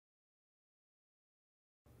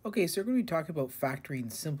Okay, so we're going to be talking about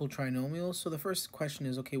factoring simple trinomials. So the first question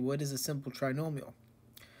is, okay, what is a simple trinomial?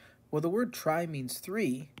 Well, the word tri means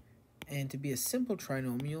 3, and to be a simple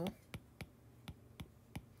trinomial,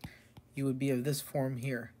 you would be of this form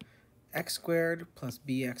here, x squared plus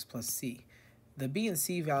bx plus c. The b and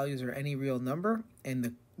c values are any real number, and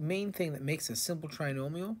the main thing that makes a simple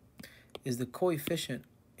trinomial is the coefficient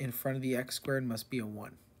in front of the x squared must be a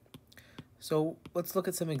 1. So let's look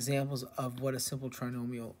at some examples of what a simple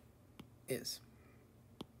trinomial is.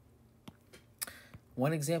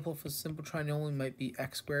 One example of a simple trinomial might be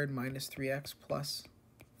x squared minus 3x plus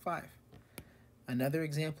 5. Another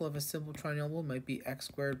example of a simple trinomial might be x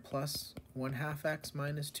squared plus 1/2 x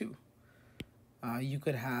minus 2. You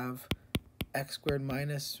could have x squared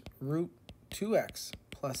minus root 2x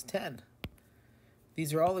plus 10.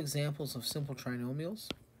 These are all examples of simple trinomials.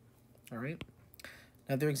 All right.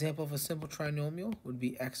 Another example of a simple trinomial would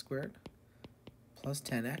be x squared plus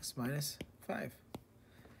 10x minus 5.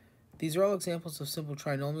 These are all examples of simple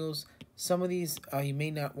trinomials. Some of these you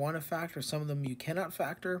may not want to factor, some of them you cannot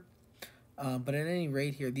factor, but at any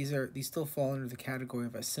rate here, these still fall under the category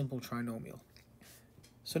of a simple trinomial.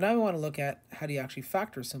 So now we want to look at how do you actually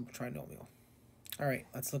factor a simple trinomial. All right,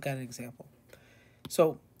 let's look at an example.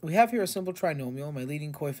 So we have here a simple trinomial. My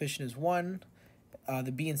leading coefficient is 1.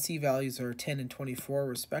 The b and c values are 10 and 24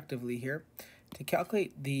 respectively here.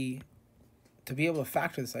 To be able to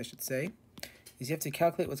factor this, I should say, is you have to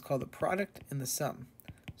calculate what's called the product and the sum.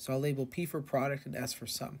 So I'll label P for product and S for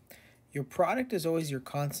sum. Your product is always your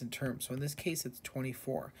constant term, so in this case it's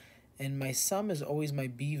 24. And my sum is always my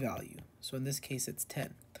B value, so in this case it's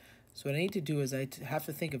 10. So what I need to do is I have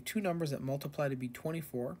to think of two numbers that multiply to be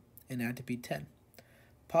 24 and add to be 10.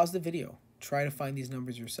 Pause the video, try to find these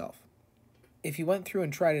numbers yourself. If you went through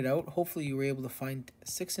and tried it out, hopefully you were able to find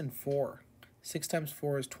 6 and 4. 6 times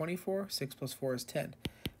 4 is 24, 6 plus 4 is 10.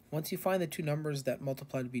 Once you find the two numbers that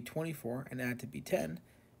multiply to be 24 and add to be 10,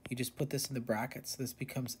 you just put this in the brackets. So this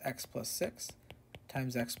becomes x plus 6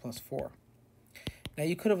 times x plus 4. Now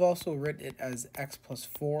you could have also written it as x plus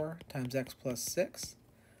 4 times x plus 6.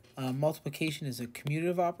 Multiplication is a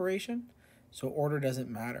commutative operation, so order doesn't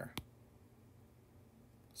matter.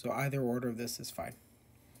 So either order of this is fine.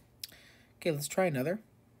 Okay, let's try another.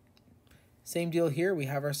 Same deal here. We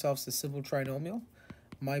have ourselves a simple trinomial.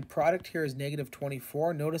 My product here is negative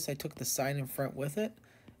 24. Notice I took the sign in front with it.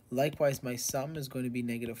 Likewise, my sum is going to be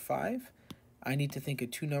negative 5. I need to think of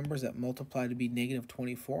two numbers that multiply to be negative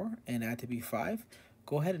 24 and add to be 5.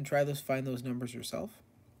 Go ahead and try find those numbers yourself.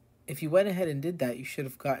 If you went ahead and did that, you should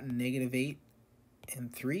have gotten negative 8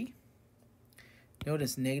 and 3.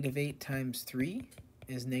 Notice negative 8 times 3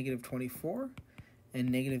 is negative 24, and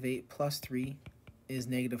negative 8 plus 3 is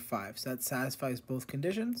negative 5. So that satisfies both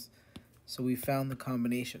conditions. So we found the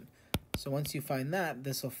combination. So once you find that,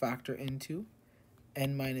 this will factor into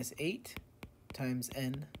n minus 8 times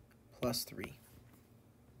n plus 3.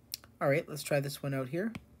 All right, let's try this one out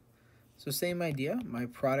here. So same idea. My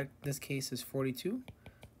product in this case is 42.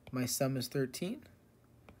 My sum is 13.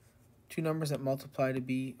 Two numbers that multiply to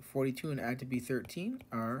be 42 and add to be 13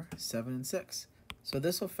 are 7 and 6. So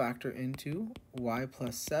this will factor into y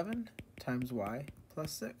plus 7 times y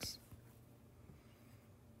plus 6.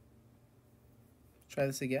 Try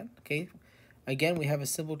this again. Okay. Again, we have a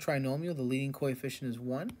simple trinomial. The leading coefficient is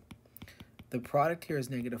 1. The product here is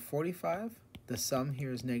negative 45. The sum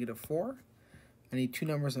here is negative 4. I need two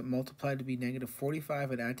numbers that multiply to be negative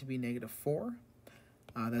 45 and add to be negative 4.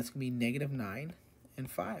 That's going to be negative 9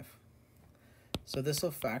 and 5. So this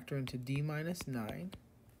will factor into d minus 9,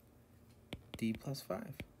 d plus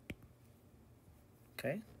 5.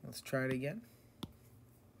 Okay, let's try it again.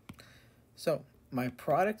 So my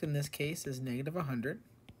product in this case is negative 100.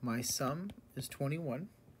 My sum is 21.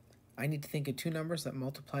 I need to think of two numbers that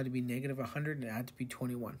multiply to be negative 100 and add to be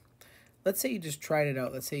 21. Let's say you just tried it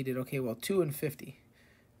out. Let's say you did, okay, well, 2 and 50.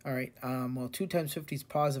 All right, well, 2 times 50 is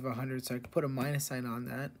positive 100, so I can put a minus sign on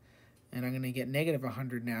that, and I'm going to get negative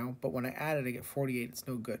 100 now, but when I add it, I get 48. It's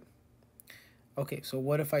no good. Okay, so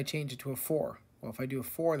what if I change it to a 4? Well, if I do a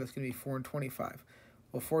 4, that's going to be 4 and 25.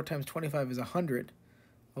 Well, 4 times 25 is 100.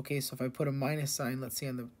 Okay, so if I put a minus sign, let's see,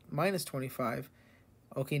 on the minus 25,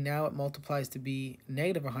 okay, now it multiplies to be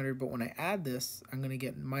negative 100, but when I add this, I'm going to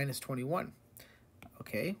get minus 21.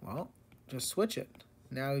 Okay, well, just switch it.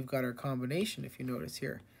 Now we've got our combination, if you notice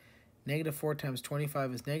here. Negative 4 times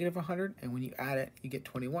 25 is negative 100, and when you add it, you get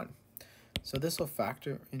 21. So this will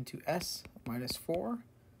factor into s minus 4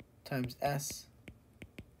 times s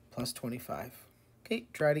plus 25. Okay,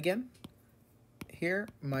 try it again. Here,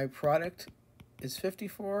 my product is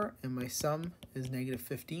 54, and my sum is negative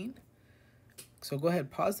 15. So go ahead,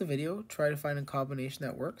 pause the video, try to find a combination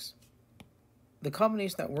that works. The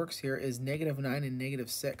combination that works here is -9 and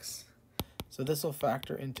 -6. So this will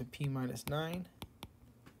factor into p minus 9,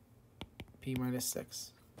 p minus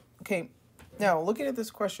 6. Okay, now looking at this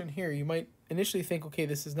question here, you might initially think, okay,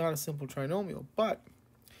 this is not a simple trinomial, but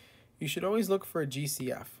you should always look for a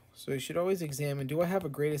GCF. So you should always examine, do I have a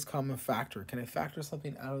greatest common factor? Can I factor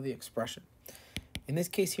something out of the expression? In this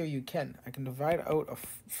case here, you can. I can divide out a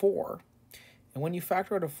 4. And when you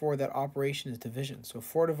factor out a 4, that operation is division. So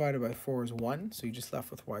 4 divided by 4 is 1, so you're just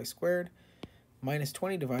left with y squared. Minus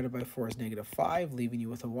 20 divided by 4 is -5, leaving you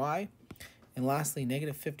with a y. And lastly,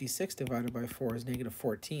 -56 divided by 4 is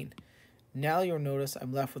 -14. Now you'll notice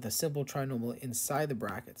I'm left with a simple trinomial inside the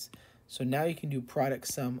brackets. So now you can do product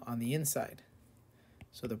sum on the inside.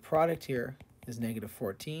 So the product here is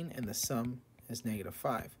 -14 and the sum is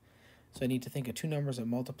 -5. So I need to think of two numbers that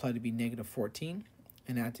multiply to be -14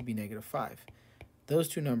 and add to be -5. Those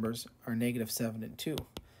two numbers are -7 and 2.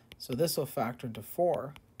 So this will factor into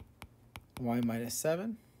 4, y minus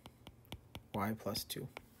 7, y plus 2.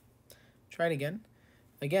 Try it again.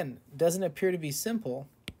 Again, doesn't appear to be simple,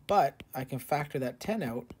 but I can factor that 10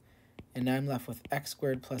 out, and now I'm left with x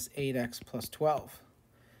squared plus 8x plus 12.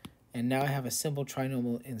 And now I have a simple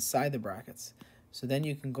trinomial inside the brackets. So then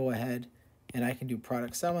you can go ahead and I can do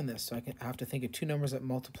product sum on this. So I have to think of two numbers that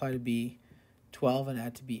multiply to be 12 and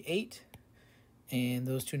add to be 8. And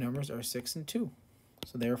those two numbers are 6 and 2.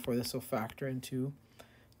 So therefore this will factor into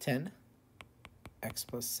 10, x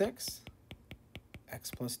plus 6,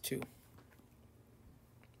 x plus 2.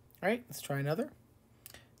 All right, let's try another.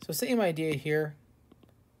 So same idea here.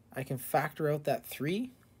 I can factor out that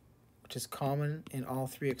 3, which is common in all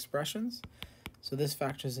three expressions. So this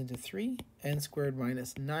factors into 3, n squared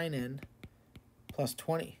minus 9n plus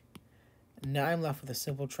 20. Now I'm left with a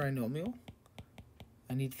simple trinomial.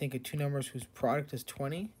 I need to think of two numbers whose product is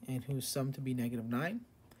 20 and whose sum to be -9.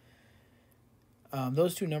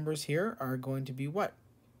 Those two numbers here are going to be what?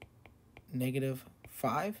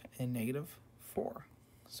 -5 and -4.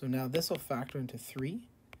 So now this will factor into 3,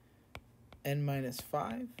 n minus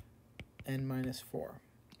 5, n minus 4.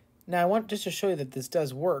 Now I want just to show you that this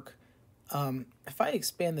does work. If I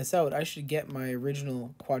expand this out, I should get my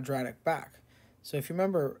original quadratic back. So if you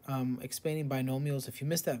remember expanding binomials, if you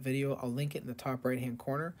missed that video, I'll link it in the top right hand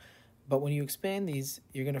corner. But when you expand these,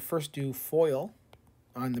 you're going to first do FOIL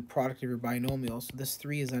on the product of your binomial. So this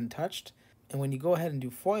 3 is untouched. And when you go ahead and do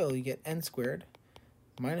FOIL, you get n squared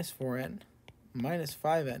minus 4n minus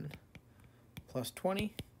 5n plus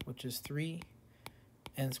 20, which is 3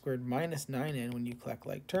 n squared minus 9n when you collect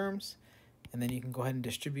like terms. And then you can go ahead and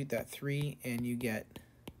distribute that 3 and you get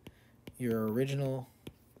your original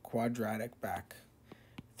quadratic back.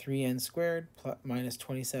 3n squared minus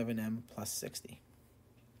 27m plus 60.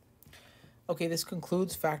 Okay, this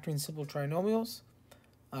concludes factoring simple trinomials.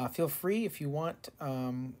 Feel free, if you want,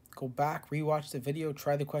 go back, rewatch the video,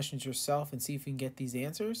 try the questions yourself and see if you can get these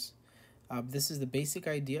answers. This is the basic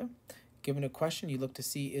idea. Given a question, you look to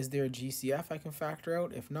see, is there a GCF I can factor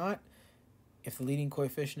out? If not, if the leading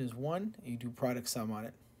coefficient is 1, you do product sum on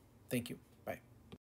it. Thank you.